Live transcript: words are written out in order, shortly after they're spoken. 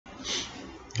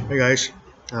Hey guys,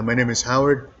 my name is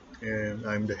Howard and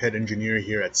I'm the head engineer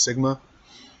here at Sigma.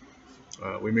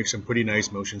 We make some pretty nice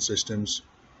motion systems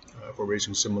for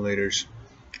racing simulators,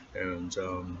 and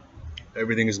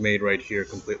everything is made right here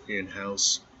completely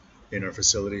in-house in our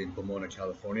facility in Pomona,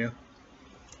 California.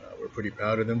 We're pretty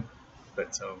proud of them.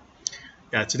 But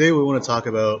yeah, today we want to talk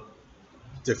about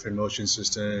different motion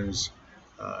systems,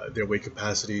 their weight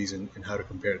capacities, and how to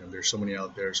compare them. There's so many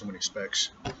out there, so many specs.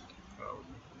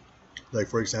 Like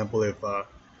for example, if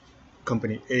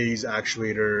company A's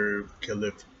actuator can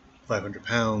lift 500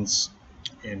 pounds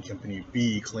and company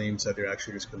B claims that their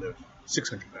actuators can lift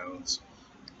 600 pounds,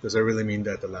 does that really mean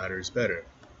that the latter is better?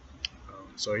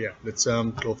 So yeah, let's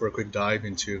go for a quick dive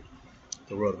into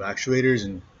the world of actuators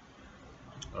and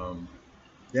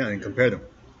and compare them.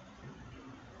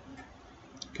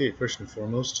 Okay, first and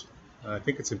foremost, I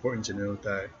think it's important to note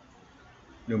that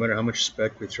no matter how much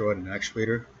spec we throw at an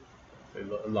actuator,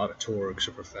 a lot of torque,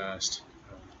 super fast,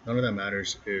 none of that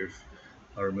matters if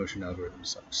our motion algorithm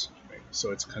sucks, right?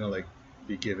 So it's kind of like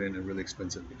be given a really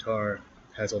expensive guitar,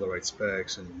 has all the right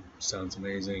specs and sounds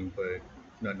amazing, but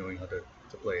not knowing how to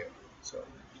play it. So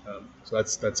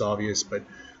that's obvious, but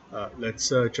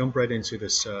let's jump right into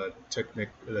this Technic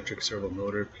electric servo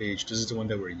motor page. This is the one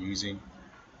that we're using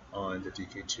on the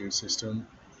DK2 system.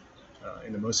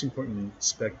 And the most important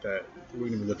spec that we're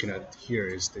going to be looking at here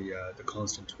is the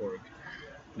constant torque.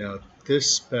 Now,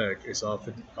 this spec is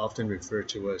often referred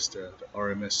to as the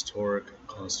RMS torque,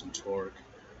 constant torque,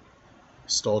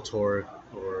 stall torque,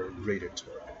 or rated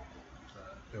torque.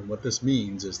 And what this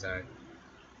means is that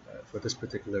for this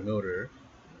particular motor,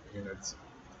 and it's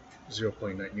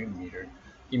 0.9 Newton meter,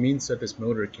 it means that this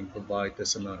motor can provide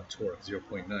this amount of torque,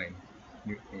 0.9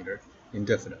 Newton meter,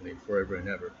 indefinitely, forever and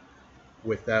ever,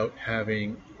 without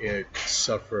having it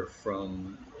suffer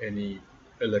from any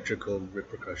electrical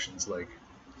repercussions like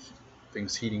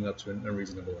things heating up to an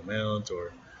unreasonable amount,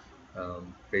 or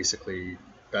basically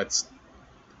it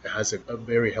has a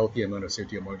very healthy amount of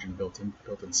safety margin built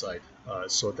inside,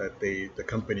 so that the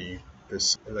company,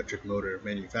 this electric motor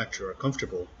manufacturer, are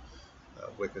comfortable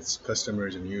with its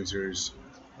customers and users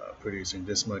producing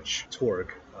this much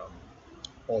torque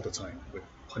all the time with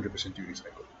 100% duty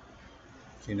cycle.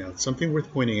 Okay, now something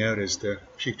worth pointing out is the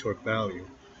peak torque value.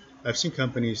 I've seen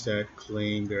companies that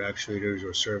claim their actuators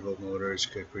or servo motors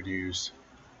could produce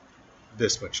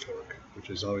this much torque, which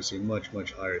is obviously much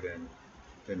higher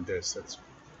than this. That's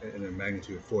in a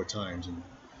magnitude of 4 times, and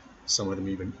some of them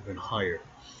even higher.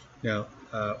 Now,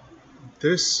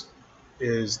 this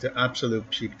is the absolute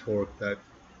peak torque that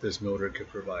this motor could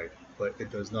provide, but it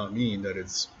does not mean that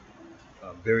it's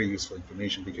very useful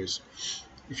information, because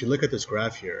if you look at this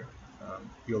graph here,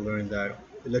 you'll learn that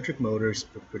electric motors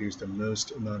produce the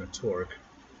most amount of torque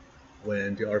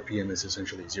when the RPM is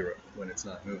essentially 0, when it's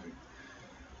not moving.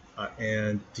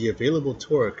 And the available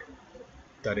torque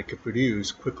that it could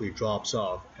produce quickly drops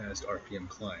off as the RPM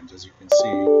climbs. As you can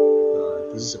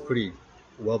see, this is a pretty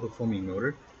well-performing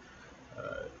motor,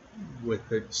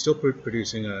 with it still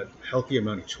producing a healthy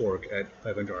amount of torque at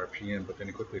 500 RPM, but then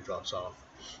it quickly drops off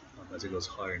as it goes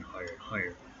higher and higher and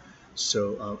higher.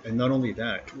 So, and not only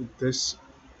that, this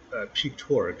peak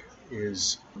torque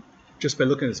is, just by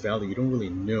looking at this value, you don't really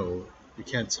know, you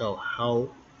can't tell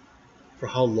for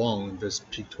how long this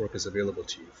peak torque is available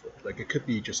to you for. Like, it could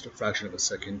be just a fraction of a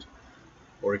second,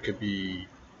 or it could be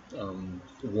 1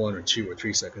 or 2 or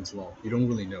 3 seconds long. You don't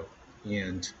really know,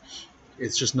 and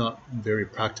it's just not very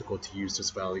practical to use this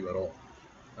value at all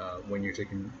when you're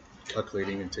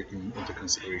calculating and taking into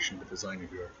consideration the design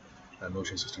of your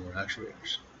motion system or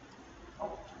actuators.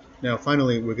 Now,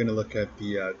 finally, we're going to look at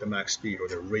the max speed, or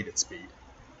the rated speed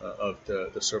of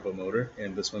the servo motor,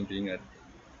 and this one being at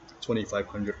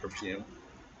 2500 RPM.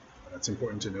 That's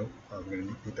important to know. We're going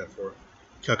to need that for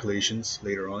calculations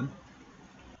later on.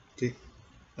 Okay.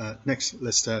 Next,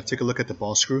 let's take a look at the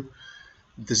ball screw.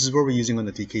 This is what we're using on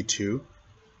the DK2,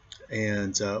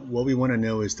 and what we want to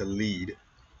know is the lead,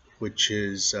 which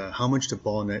is how much the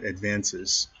ball net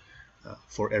advances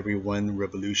for every 1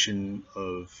 revolution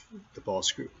of the ball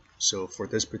screw. So for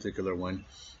this particular one,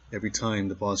 every time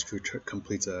the ball screw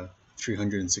completes a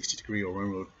 360 degree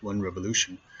or one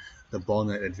revolution, the ball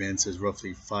net advances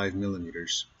roughly 5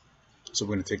 millimeters. So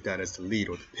we're going to take that as the lead,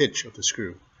 or the pitch of the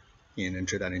screw, and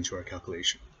enter that into our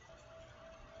calculation.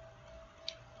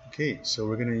 Okay, so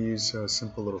we're going to use a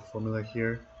simple little formula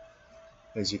here.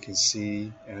 As you can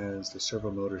see, as the servo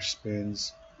motor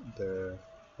spins, the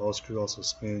ball screw also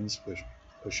spins, which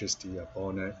pushes the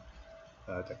ball net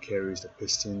that carries the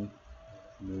piston,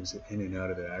 moves it in and out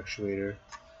of the actuator.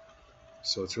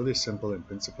 So it's really simple in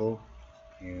principle,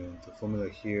 and the formula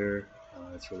here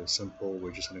It's really simple.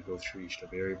 We're just going to go through each of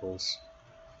the variables.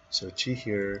 So T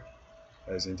here,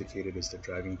 as indicated, is the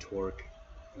driving torque,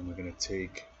 and we're going to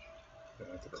take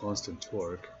the constant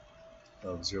torque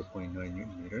of 0.9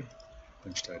 Newton meter,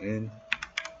 punch that in.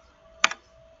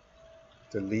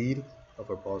 The lead of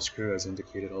our ball screw, as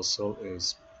indicated also,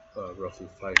 is roughly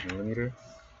 5 millimeter.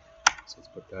 So let's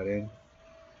put that in.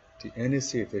 The N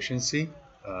is the efficiency.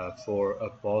 For a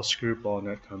ball screw ball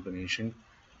nut combination,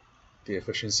 the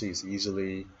efficiency is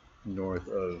easily north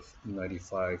of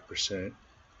 95%,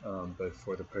 but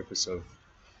for the purpose of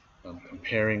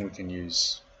comparing, we can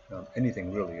use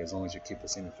anything really, as long as you keep the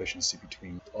same efficiency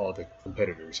between all the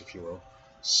competitors, if you will.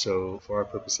 So for our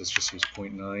purposes, just use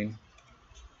 0.9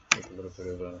 with a little bit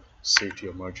of a safety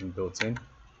of margin built in.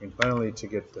 And finally, to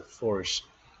get the force,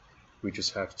 we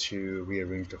just have to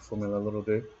rearrange the formula a little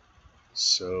bit.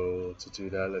 So to do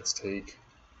that, let's take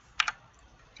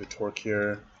the torque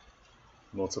here,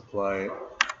 multiply it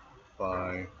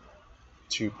by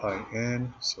 2 pi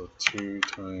n, so 2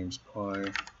 times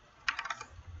pi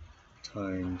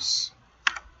times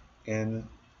n,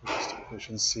 which is the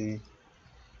efficiency,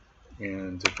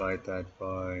 and divide that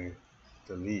by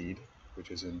the lead,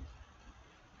 which is in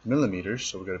millimeters,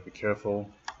 so we've got to be careful.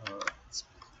 Let's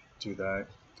do that,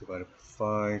 divide it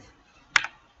by 5,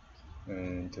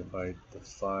 and divide the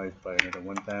 5 by another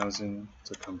 1000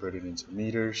 to convert it into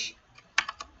meters.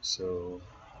 So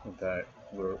with that,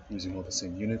 we're using all the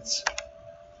same units,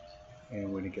 and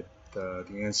we're going to get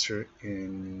the answer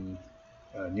in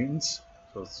newtons,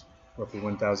 so it's roughly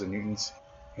 1000 newtons.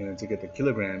 And to get the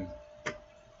kilogram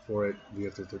for it, we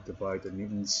have to divide the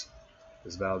newtons,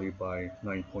 this value, by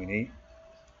 9.8,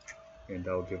 and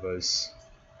that will give us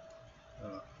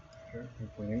here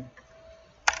 9.8.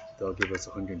 That'll give us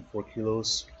 104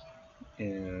 kilos,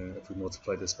 and if we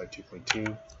multiply this by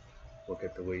 2.2, we'll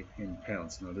get the weight in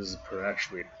pounds. Now this is per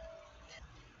actuator.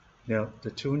 Now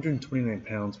the 229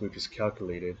 pounds we just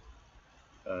calculated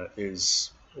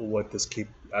is what this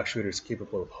actuator is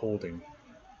capable of holding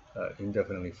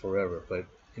indefinitely forever, but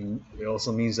it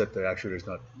also means that the actuator is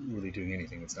not really doing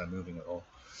anything, it's not moving at all,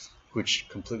 which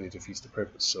completely defeats the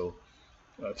purpose. So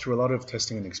through a lot of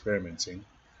testing and experimenting,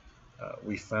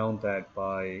 we found that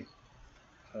by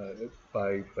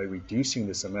reducing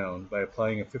this amount, by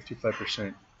applying a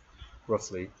 55%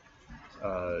 roughly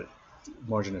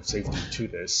margin of safety to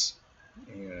this,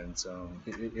 and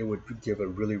it would give a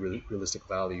really realistic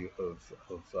value of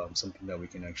something that we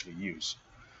can actually use.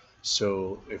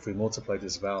 So if we multiply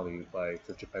this value by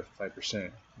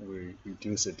 55%, we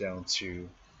reduce it down to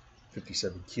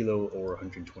 57 kilo or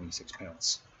 126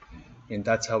 pounds. And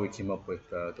that's how we came up with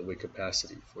the weight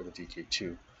capacity for the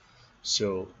DK2.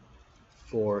 So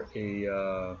for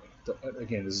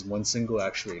again, this is one single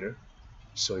actuator.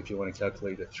 So if you want to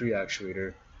calculate a 3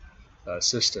 actuator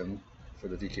system for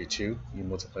the DK2, you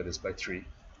multiply this by 3,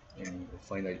 and you'll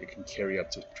find that it can carry up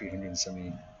to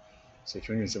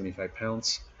 375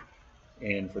 pounds.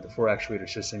 And for the 4 actuator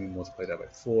system, you multiply that by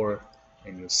 4,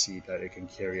 and you'll see that it can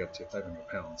carry up to 500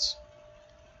 pounds.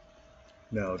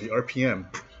 Now the RPM,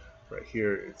 right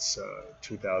here, it's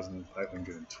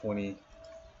 2,520,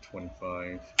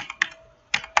 25,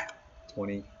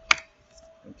 20.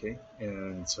 Okay,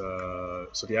 and so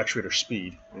the actuator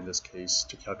speed, in this case,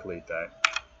 to calculate that,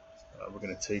 we're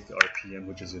going to take the RPM,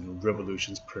 which is in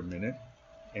revolutions per minute,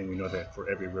 and we know that for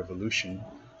every revolution,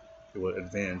 it will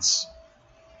advance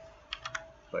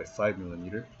by 5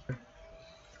 millimeter,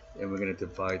 and we're going to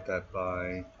divide that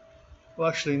by, well,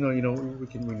 actually, no, we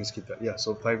can skip that. Yeah,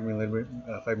 so 5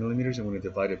 millimeters, and we're going to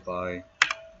divide it by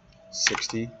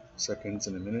 60 seconds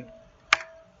in a minute.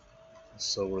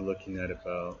 So we're looking at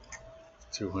about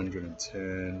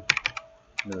 210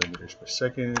 millimeters per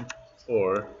second,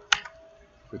 or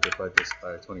if we divide this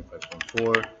by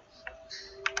 25.4,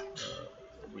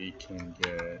 we can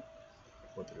get,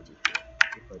 what did I do here?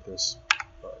 Divide this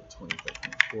by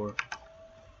 25.4,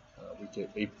 we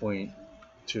get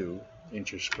 8.2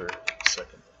 inches per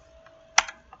second.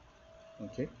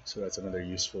 Okay, so that's another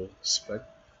useful spec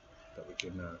that we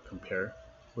can compare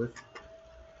with.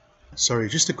 Sorry,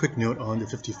 just a quick note on the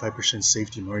 55%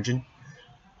 safety margin.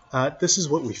 This is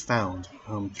what we found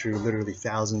through literally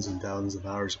thousands and thousands of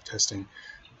hours of testing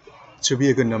to be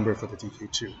a good number for the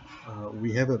DK2.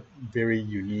 We have a very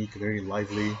unique, very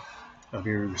lively,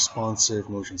 very responsive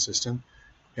motion system,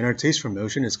 and our taste for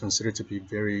motion is considered to be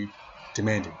very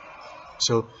demanding.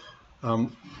 So,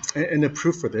 and the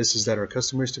proof for this is that our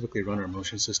customers typically run our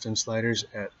motion system sliders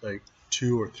at like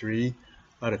 2 or 3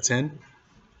 out of 10.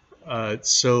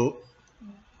 So,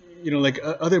 like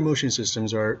other motion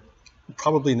systems are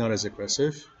probably not as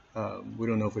aggressive. We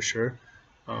don't know for sure,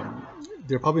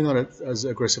 they're probably not as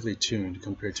aggressively tuned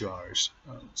compared to ours.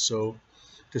 So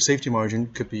the safety margin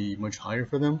could be much higher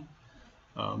for them.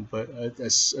 But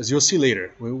as you'll see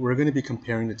later, we're going to be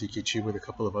comparing the DK2 with a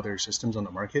couple of other systems on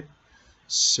the market.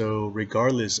 So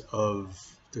regardless of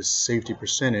the safety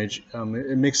percentage,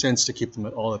 it makes sense to keep them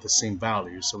all at the same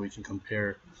value so we can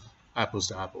compare apples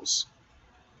to apples.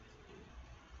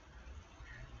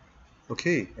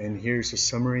 Okay, and here's a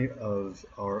summary of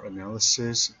our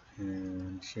analysis.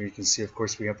 And here you can see, of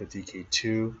course, we have the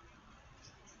DK2,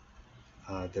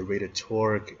 the rated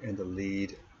torque and the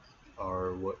lead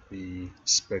are what we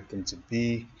expect them to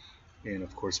be. And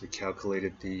of course, we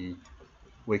calculated the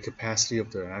weight capacity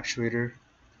of the actuator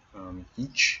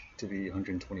each to be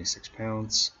 126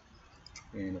 pounds.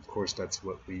 And of course, that's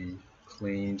what we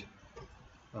claimed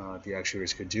the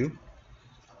actuators could do.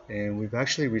 And we've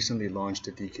actually recently launched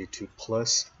the DK2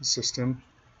 Plus system,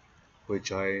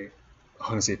 which I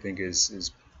honestly think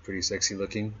is pretty sexy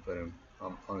looking, but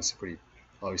I'm honestly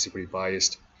obviously pretty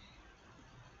biased.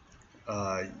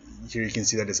 Here you can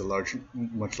see that it's a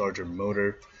much larger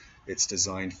motor. It's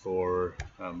designed for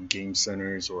game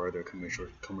centers or other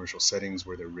commercial settings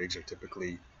where the rigs are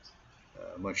typically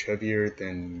much heavier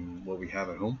than what we have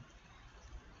at home.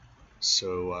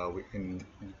 So in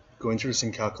going through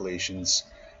some calculations,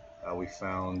 we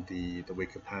found the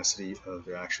weight capacity of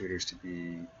the actuators to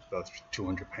be about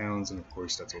 200 pounds, and of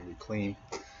course that's what we claim.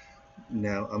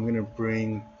 Now I'm going to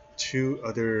bring two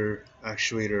other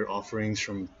actuator offerings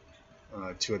from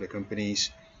two other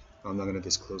companies. I'm not going to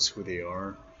disclose who they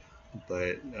are,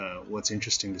 but what's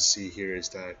interesting to see here is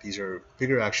that these are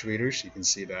bigger actuators. You can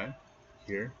see that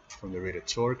here from the rated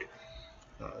torque.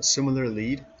 Similar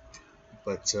lead,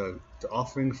 but the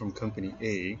offering from company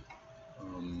A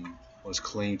was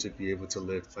claimed to be able to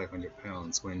lift 500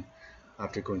 pounds when,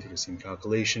 after going through the same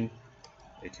calculation,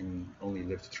 it can only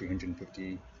lift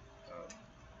 350.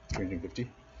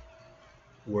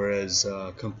 Whereas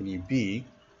company B,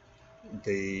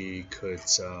 they could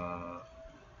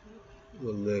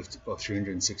lift about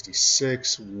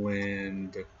 366 when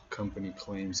the company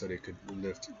claims that it could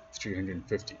lift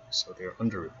 350. So they're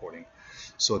underreporting.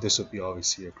 So this would be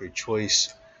obviously a great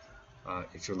choice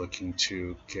if you're looking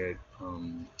to get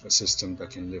a system that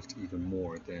can lift even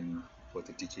more than what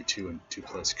the DK2 and 2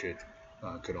 Plus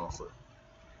could offer.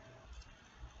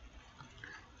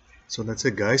 So that's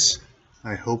it, guys.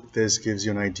 I hope this gives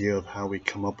you an idea of how we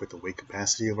come up with the weight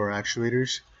capacity of our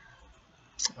actuators.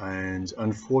 And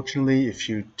unfortunately, if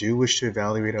you do wish to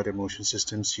evaluate other motion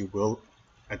systems, you will,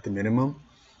 at the minimum,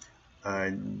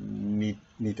 need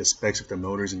the specs of the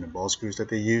motors and the ball screws that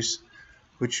they use,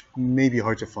 which may be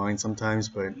hard to find sometimes,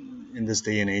 but in this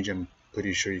day and age, I'm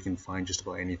pretty sure you can find just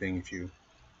about anything if you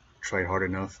try hard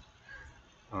enough.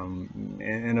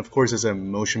 And of course, as a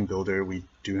motion builder, we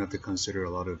do have to consider a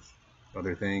lot of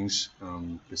other things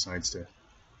besides the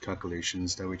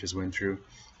calculations that we just went through.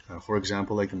 For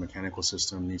example, like the mechanical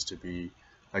system needs to be,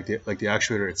 like the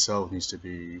actuator itself needs to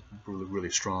be really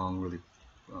strong, really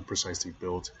precisely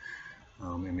built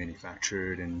and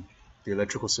manufactured, and the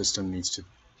electrical system needs to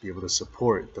be able to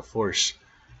support the force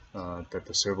that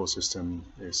the servo system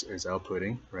is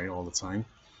outputting, right, all the time.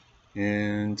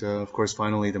 And of course,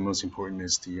 finally, the most important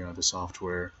is the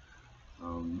software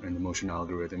and the motion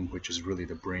algorithm, which is really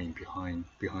the brain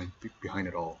behind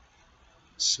it all.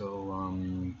 So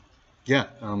yeah,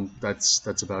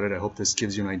 that's about it. I hope this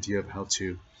gives you an idea of how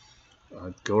to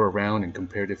go around and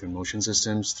compare different motion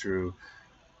systems through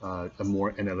a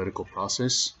more analytical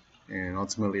process. And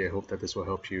ultimately, I hope that this will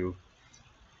help you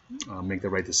make the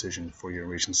right decision for your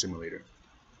racing simulator.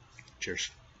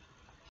 Cheers.